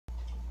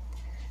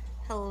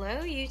Hello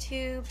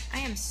YouTube. I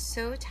am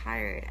so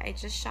tired. I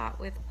just shot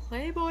with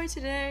Playboy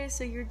today,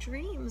 so your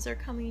dreams are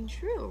coming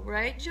true,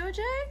 right, JoJ?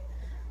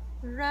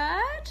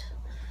 Right?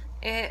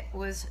 It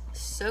was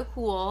so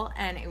cool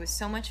and it was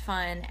so much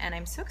fun, and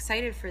I'm so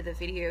excited for the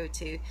video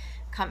to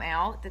come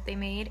out that they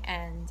made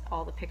and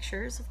all the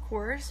pictures, of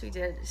course. We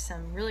did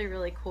some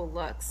really cool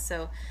looks,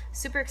 so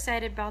super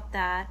excited about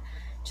that.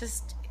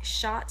 Just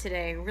shot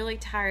today, really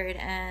tired,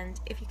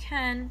 and if you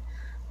can,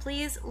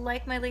 please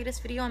like my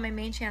latest video on my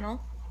main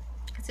channel.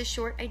 It's a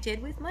short I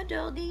did with my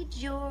doggy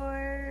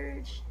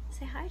George.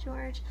 Say hi,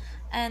 George.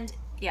 And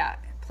yeah,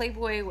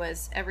 Playboy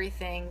was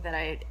everything that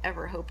I'd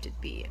ever hoped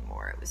it'd be and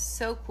more. It was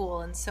so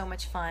cool and so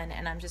much fun,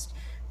 and I'm just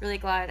really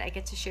glad I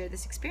get to share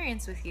this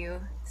experience with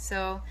you.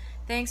 So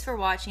thanks for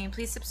watching.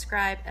 Please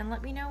subscribe and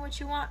let me know what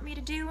you want me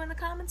to do in the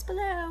comments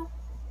below.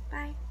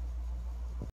 Bye.